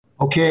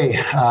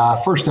Okay,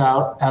 first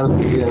out of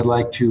the gate, I'd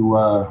like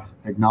to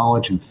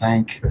acknowledge and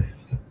thank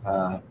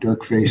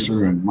Dirk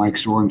Facer and Mike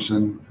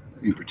Sorensen,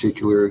 in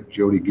particular,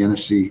 Jody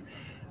Ginnessy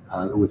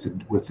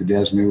with the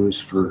Des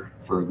News for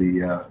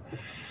the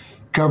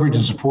coverage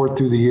and support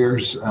through the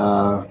years.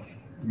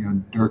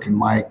 Dirk and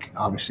Mike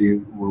obviously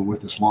were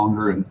with us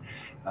longer, and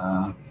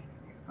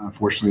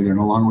unfortunately they're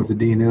no longer with the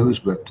D News,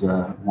 but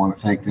I want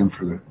to thank them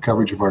for the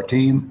coverage of our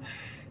team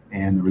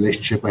and the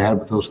relationship I had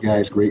with those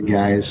guys, great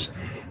guys,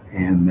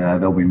 and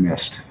they'll be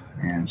missed.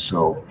 And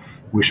so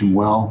wish them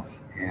well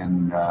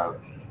and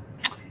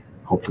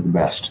hope for the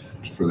best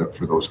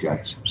for those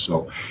guys.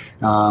 So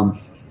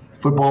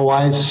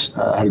football-wise,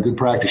 had a good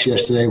practice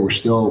yesterday. We're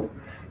still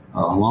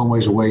a long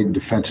ways away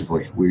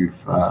defensively. We're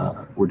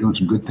doing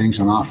some good things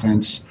on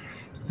offense.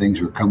 Things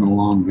are coming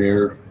along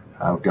there.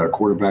 We've got our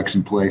quarterbacks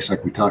in place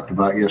like we talked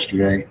about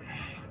yesterday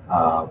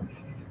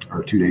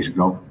or 2 days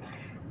ago.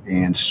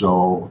 And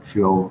so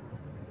feel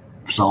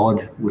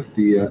solid with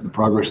the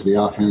progress of the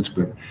offense,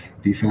 but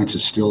defense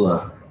is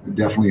still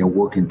definitely a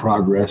work in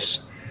progress.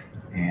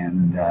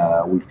 And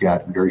we've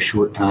got very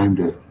short time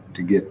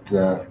to get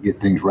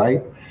things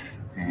right.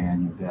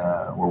 And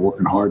we're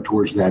working hard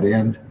towards that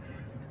end.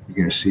 You're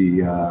going to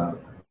see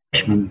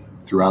freshmen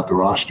throughout the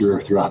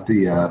roster, throughout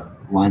the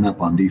lineup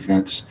on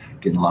defense,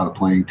 getting a lot of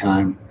playing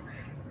time,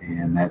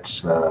 and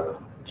that's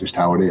just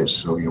how it is.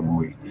 So when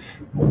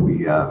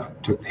we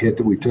took the hit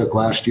that we took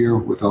last year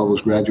with all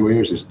those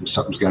graduators,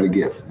 something's got to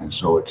give, and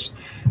so it's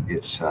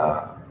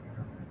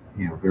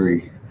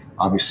very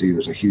obviously it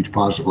was a huge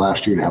positive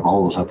last year to have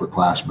all those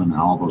upperclassmen and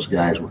all those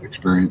guys with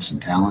experience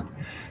and talent.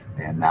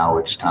 And now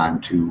it's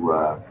time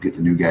to get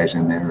the new guys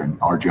in there, and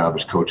our job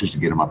as coaches to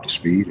get them up to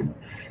speed. And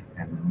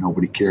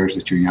nobody cares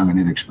that you're young and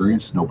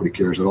inexperienced. Nobody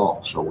cares at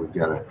all. So we've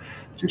got to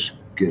just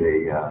get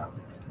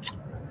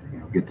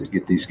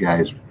get these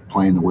guys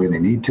playing the way they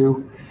need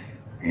to.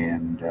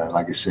 And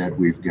like I said,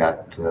 we've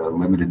got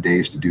limited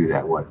days to do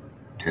that.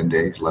 10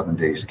 days, 11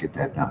 days to get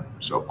that done.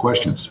 So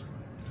questions?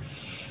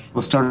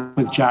 We'll start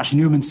with Josh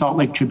Newman, Salt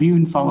Lake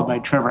Tribune, followed by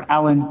Trevor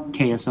Allen,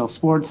 KSL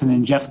Sports, and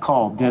then Jeff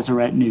Call,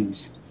 Deseret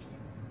News.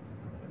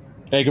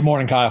 Hey, good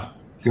morning, Kyle.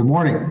 Good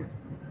morning.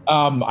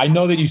 I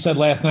know that you said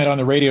last night on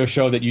the radio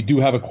show that you do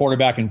have a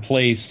quarterback in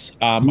place.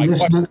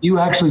 You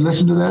actually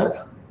listened to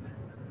that?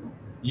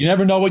 You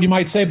never know what you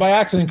might say by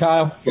accident,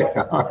 Kyle.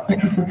 Yeah. All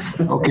right.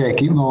 Okay,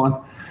 keep going.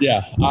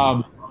 Yeah.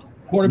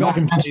 Quarterback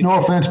in place. No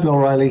offense, Bill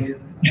Riley.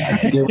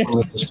 I gave him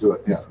listens to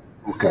it. Yeah.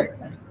 Okay.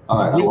 All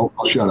right.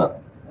 I'll shut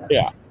up.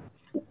 Yeah.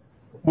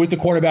 With the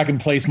quarterback in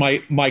place,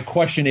 my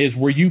question is,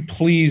 were you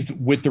pleased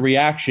with the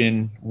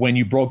reaction when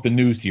you broke the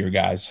news to your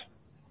guys?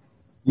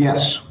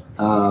 Yes.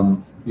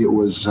 It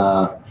was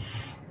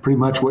pretty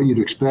much what you'd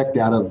expect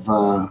out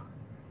of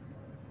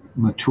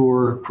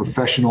mature,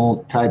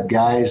 professional type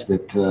guys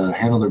that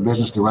handle their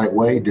business the right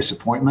way.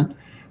 Disappointment,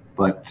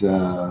 but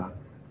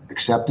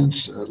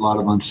acceptance, a lot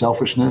of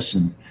unselfishness,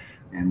 and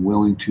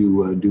willing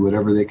to do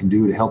whatever they can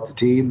do to help the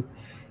team.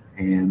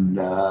 And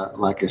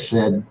like I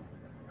said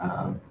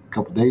a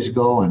couple days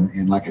ago,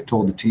 and like I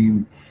told the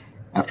team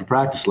after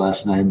practice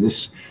last night,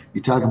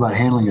 you talk about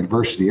handling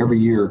adversity. Every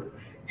year,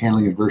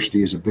 handling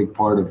adversity is a big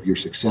part of your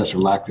success or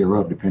lack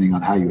thereof, depending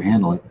on how you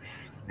handle it.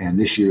 And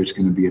this year, it's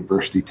going to be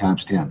adversity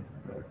times 10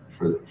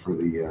 for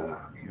the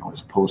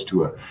as opposed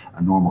to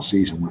a normal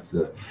season with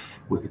the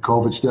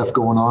COVID stuff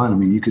going on. I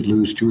mean, you could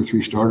lose 2 or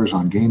 3 starters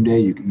on game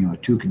day. A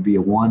 2 could be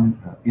a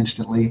 1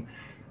 instantly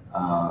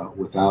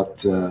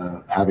without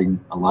having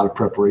a lot of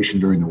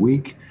preparation during the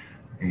week.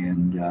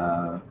 And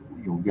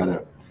we've got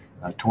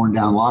a torn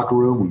down locker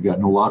room. We've got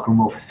no locker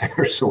room over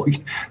there. So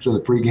the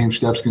pregame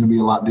stuff's going to be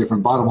a lot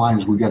different. Bottom line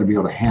is we've got to be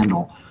able to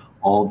handle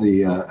all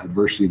the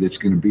adversity that's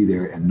going to be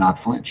there and not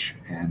flinch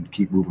and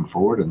keep moving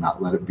forward and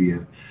not let it be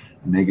a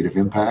negative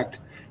impact.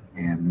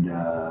 And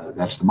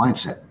that's the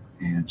mindset.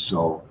 And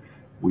so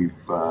we've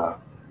got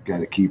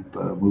to keep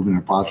moving in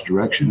a positive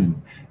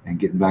direction and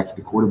getting back to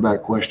the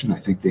quarterback question. I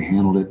think they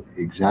handled it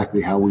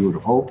exactly how we would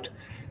have hoped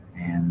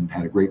and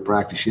had a great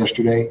practice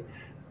yesterday.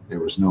 There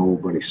was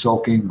nobody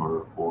sulking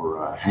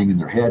or hanging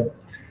their head.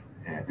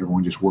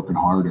 Everyone just working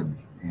hard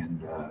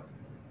and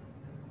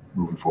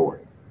moving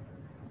forward.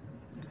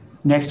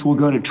 Next, we'll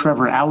go to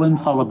Trevor Allen,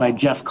 followed by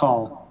Jeff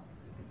Call.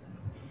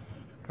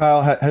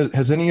 Kyle,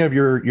 has any of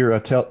your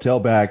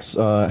tailbacks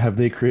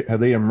have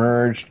they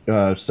emerged,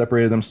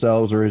 separated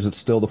themselves, or is it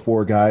still the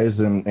 4 guys?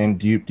 And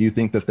do you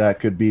think that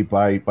could be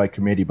by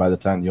committee by the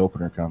time the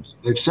opener comes?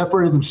 They've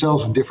separated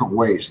themselves in different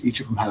ways.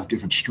 Each of them have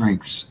different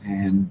strengths.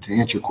 And to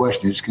answer your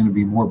question, it's going to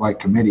be more by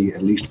committee,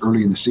 at least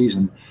early in the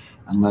season,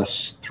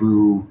 unless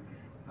through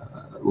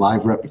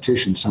live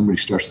repetition somebody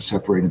starts to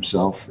separate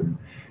himself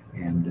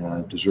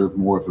and deserve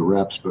more of the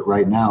reps. But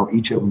right now,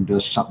 each of them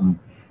does something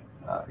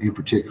in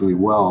particularly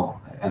well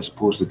as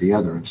opposed to the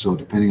other. And so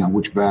depending on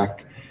which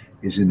back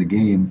is in the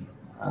game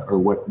or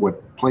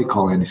what play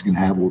call Andy's going to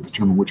have will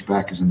determine which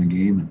back is in the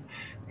game.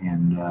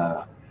 And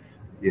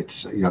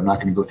it's, I'm not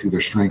going to go through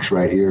their strengths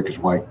right here because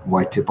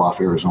why tip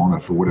off Arizona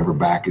for whatever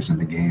back is in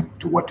the game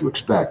to what to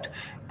expect.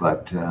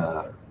 But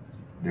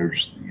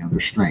there's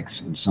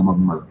strengths, and some of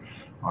them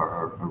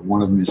are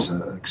one of them is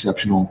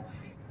exceptional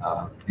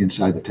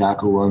inside the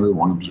tackle runner.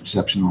 One of them is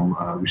exceptional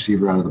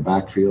receiver out of the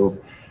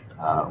backfield.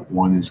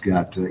 One has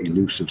got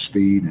elusive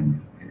speed,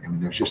 and I mean,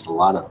 there's just a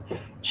lot of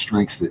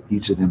strengths that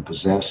each of them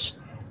possess,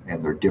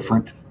 and they're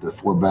different. The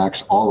 4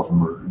 backs, all of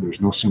them there's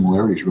no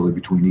similarities really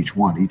between each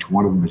one. Each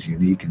one of them is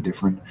unique and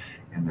different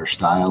in their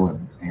style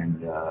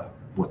and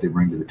what they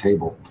bring to the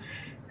table.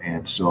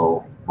 And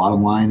so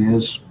bottom line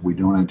is we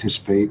don't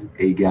anticipate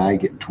a guy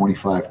getting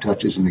 25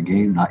 touches in a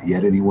game, not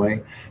yet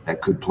anyway.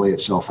 That could play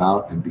itself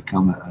out and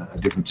become a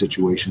different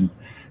situation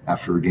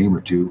after a game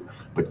or two.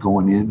 But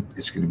going in,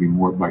 it's going to be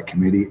more by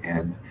committee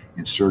and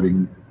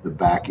inserting the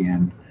back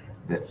end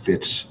that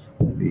fits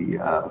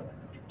the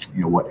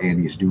what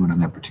Andy is doing in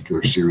that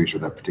particular series or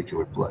that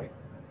particular play.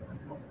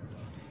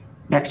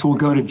 Next, we'll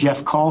go to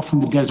Jeff Call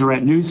from the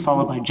Deseret News,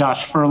 followed by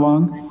Josh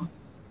Furlong.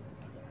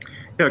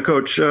 Yeah,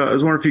 Coach, I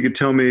was wondering if you could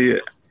tell me,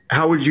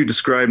 how would you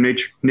describe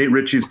Nate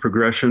Ritchie's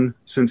progression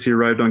since he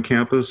arrived on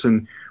campus,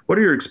 and what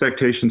are your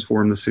expectations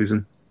for him this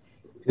season?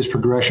 His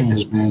progression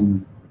has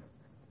been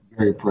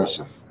very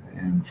impressive,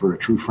 and for a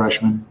true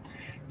freshman,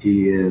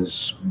 he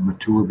is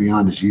mature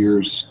beyond his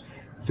years,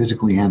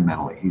 physically and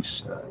mentally.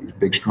 He's a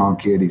big, strong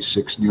kid.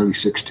 He's nearly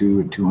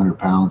 6'2" and 200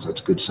 pounds.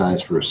 That's good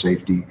size for a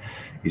safety.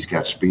 He's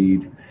got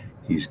speed.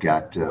 He's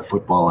got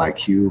football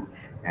IQ.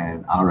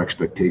 And our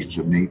expectations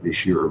of Nate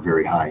this year are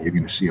very high. You're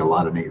going to see a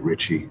lot of Nate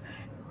Ritchie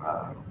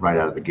right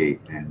out of the gate.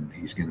 And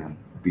he's going to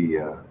be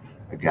a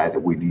guy that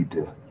we need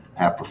to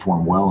have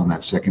perform well in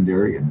that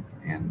secondary. And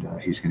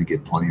he's going to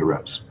get plenty of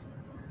reps.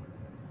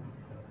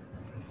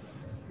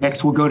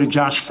 Next, we'll go to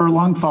Josh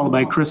Furlong, followed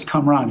by Chris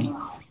Kamrani.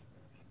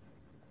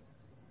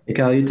 Hey,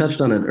 Kyle, you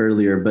touched on it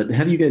earlier, but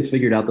have you guys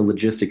figured out the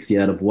logistics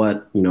yet of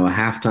what, a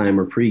halftime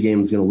or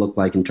pregame is going to look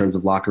like in terms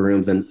of locker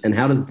rooms? And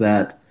how does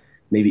that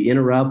maybe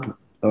interrupt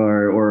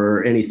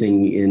or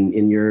anything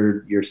in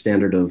your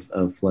standard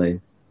of play?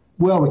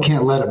 Well, we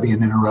can't let it be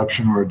an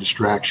interruption or a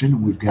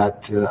distraction. We've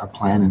got a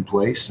plan in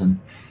place, and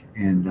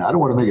I don't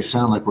want to make it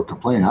sound like we're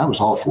complaining. I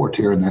was all for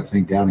tearing that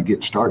thing down and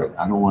getting started.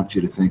 I don't want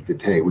you to think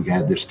that, hey, we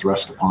had this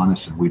thrust upon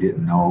us and we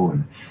didn't know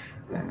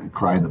and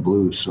crying the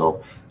blues.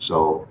 So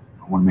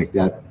I want to make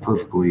that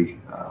perfectly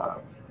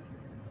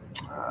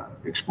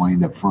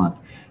explained up front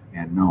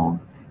and known.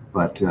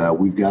 But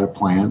we've got a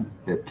plan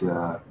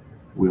that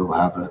we'll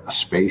have a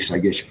space, I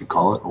guess you could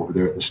call it, over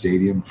there at the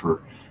stadium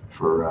for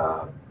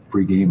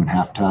pregame and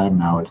halftime.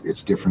 Now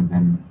it's different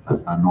than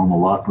a normal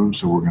locker room,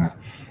 so we're going to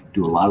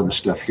do a lot of the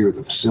stuff here at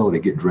the facility,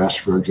 get dressed,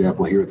 for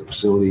example, here at the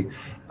facility,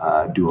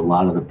 do a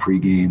lot of the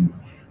pregame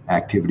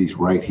activities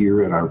right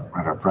here at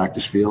our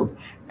practice field,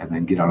 and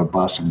then get on a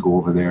bus and go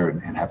over there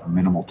and have a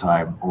minimal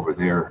time over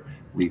there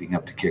leading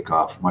up to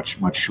kickoff,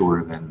 much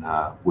shorter than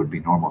would be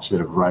normal.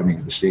 Instead of arriving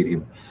at the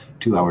stadium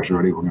 2 hours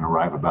early, we're going to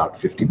arrive about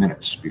 50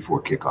 minutes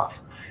before kickoff.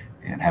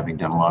 And having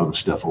done a lot of the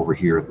stuff over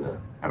here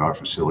at our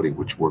facility,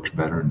 which works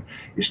better, and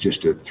it's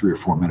just a 3 or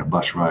 4 minute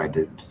bus ride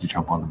to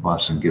jump on the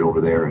bus and get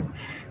over there.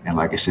 And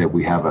like I said,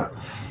 we have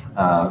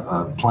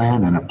a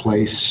plan and a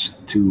place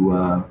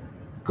to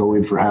go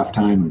in for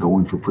halftime and go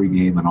in for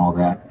pregame and all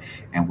that.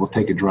 And we'll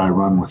take a dry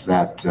run with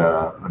that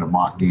in a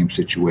mock game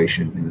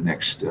situation in the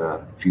next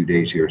few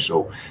days here.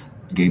 So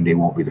game day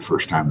won't be the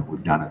first time that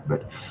we've done it,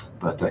 but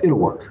it'll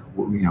work.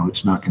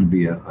 It's not going to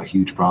be a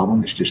huge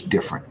problem. It's just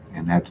different.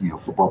 And that,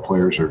 football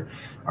players are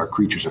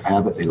creatures of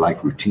habit. They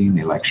like routine.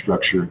 They like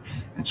structure.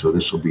 And so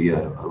this will be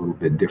a little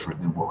bit different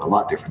a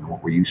lot different than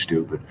what we're used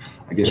to. But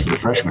I guess for the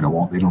freshmen, it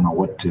won't. They don't know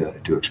what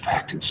to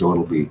expect. And so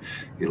it'll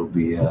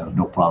be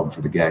no problem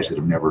for the guys that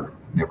have never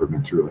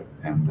been through it.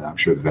 And I'm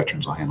sure the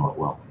veterans will handle it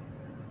well.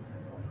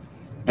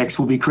 Next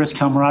will be Chris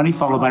Kamrani,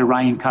 followed by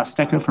Ryan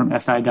Costeca from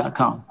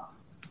SI.com.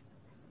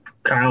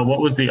 Kyle, what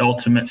was the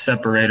ultimate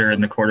separator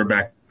in the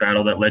quarterback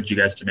battle that led you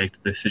guys to make the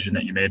decision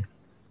that you made?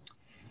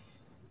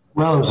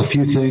 Well, it was a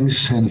few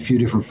things and a few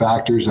different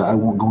factors. I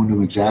won't go into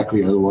them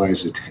exactly,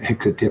 otherwise it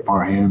could tip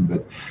our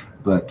hand.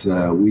 But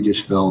we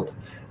just felt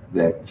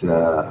that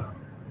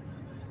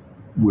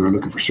we were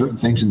looking for certain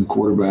things in the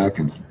quarterback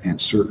and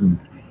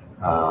certain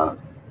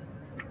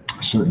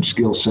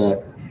skill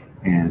set,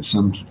 and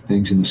some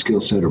things in the skill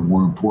set are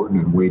more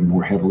important and weighed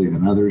more heavily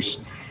than others.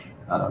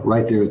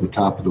 Right there at the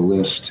top of the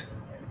list,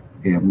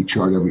 and we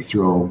chart every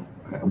throw.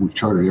 We've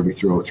charted every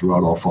throw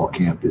throughout all fall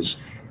camp is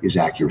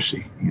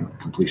accuracy,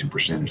 completion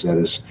percentage. That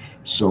is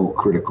so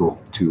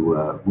critical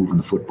to moving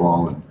the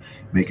football and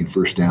making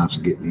first downs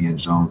and getting the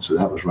end zone. So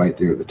that was right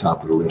there at the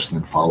top of the list,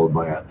 then followed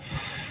by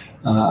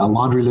a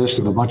laundry list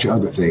of a bunch of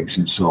other things.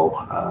 And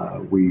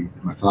so we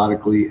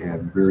methodically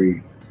and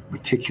very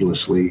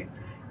meticulously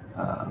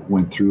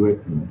went through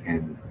it.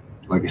 And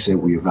like I said,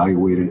 we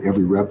evaluated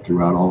every rep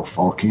throughout all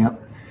fall camp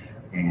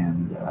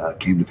and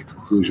came to the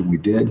conclusion we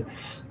did.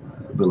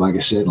 But like I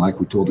said, like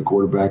we told the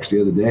quarterbacks the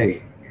other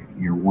day,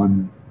 you're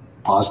one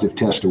positive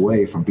test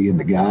away from being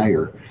the guy,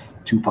 or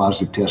two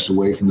positive tests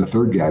away from the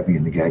third guy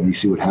being the guy. And you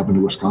see what happened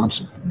to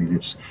Wisconsin. I mean,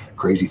 it's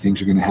crazy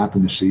things are going to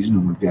happen this season,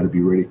 and we've got to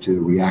be ready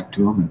to react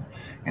to them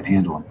and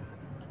handle them.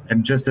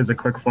 And just as a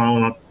quick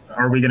follow-up,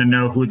 are we going to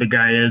know who the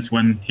guy is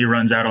when he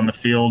runs out on the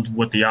field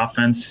with the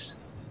offense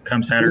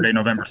come Saturday,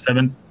 November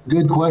 7th?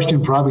 Good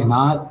question. Probably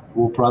not.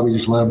 We'll probably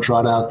just let him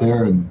trot out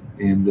there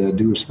and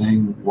do his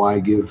thing. Why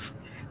give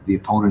the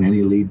opponent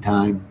any lead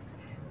time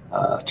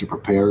to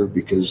prepare?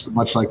 Because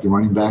much like the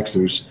running backs,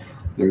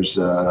 there's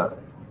a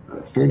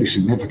fairly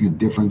significant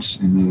difference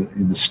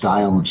in the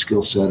style and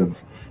skill set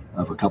of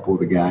a couple of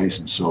the guys,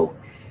 and so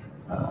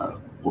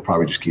we'll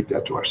probably just keep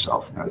that to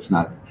ourselves. Now, it's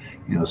not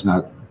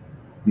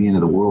the end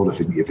of the world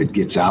if it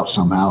gets out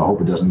somehow. I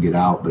hope it doesn't get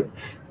out,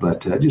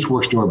 but it just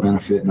works to our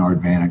benefit and our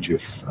advantage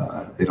if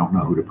they don't know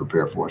who to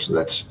prepare for. So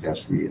that's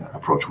the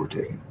approach we're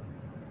taking.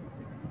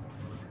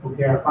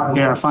 Okay,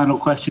 our final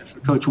question for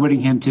Coach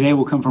Whittingham today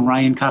will come from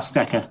Ryan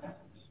Costeca.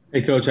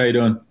 Hey, Coach, how you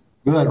doing?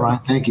 Good, Ryan.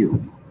 Thank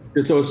you.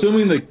 So,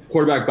 assuming the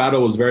quarterback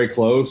battle was very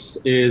close,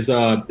 is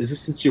this a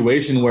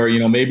situation where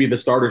maybe the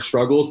starter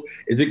struggles?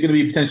 Is it going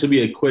to potentially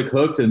be a quick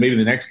hook to maybe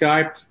the next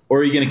guy, or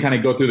are you going to kind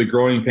of go through the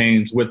growing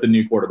pains with the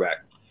new quarterback?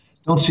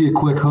 Don't see a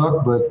quick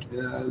hook, but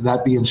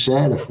that being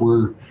said, if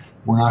we're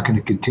not going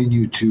to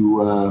continue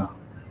to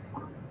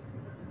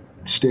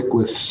stick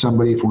with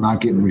somebody if we're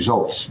not getting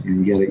results,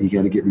 you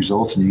got to get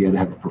results, and you got to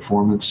have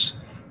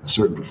a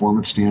certain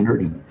performance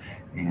standard,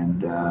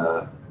 and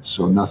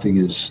so nothing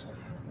is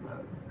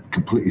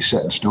completely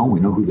set in stone.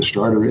 We know who the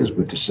starter is,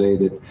 but to say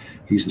that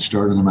he's the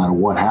starter no matter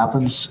what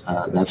happens,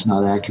 that's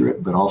not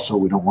accurate. But also,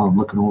 we don't want him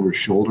looking over his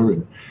shoulder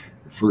and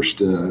the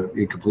first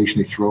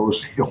incompletion he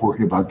throws,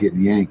 worried about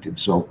getting yanked. And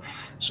so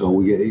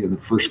we get the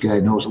first guy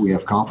knows that we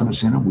have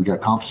confidence in him. We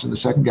got confidence in the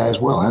second guy as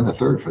well, and the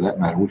third for that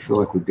matter. We feel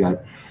like we've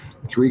got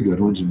three good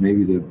ones and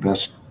maybe the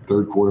best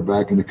third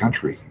quarterback in the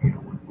country.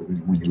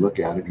 When you look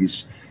at it,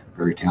 he's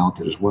very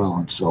talented as well.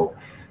 And so,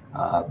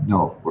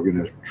 no, we're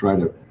going to try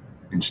to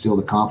instill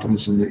the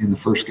confidence in the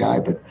first guy,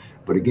 but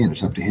again,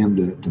 it's up to him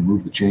to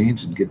move the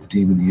chains and get the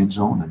team in the end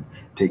zone and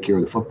take care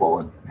of the football,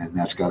 and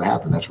that's got to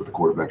happen. That's what the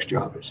quarterback's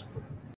job is.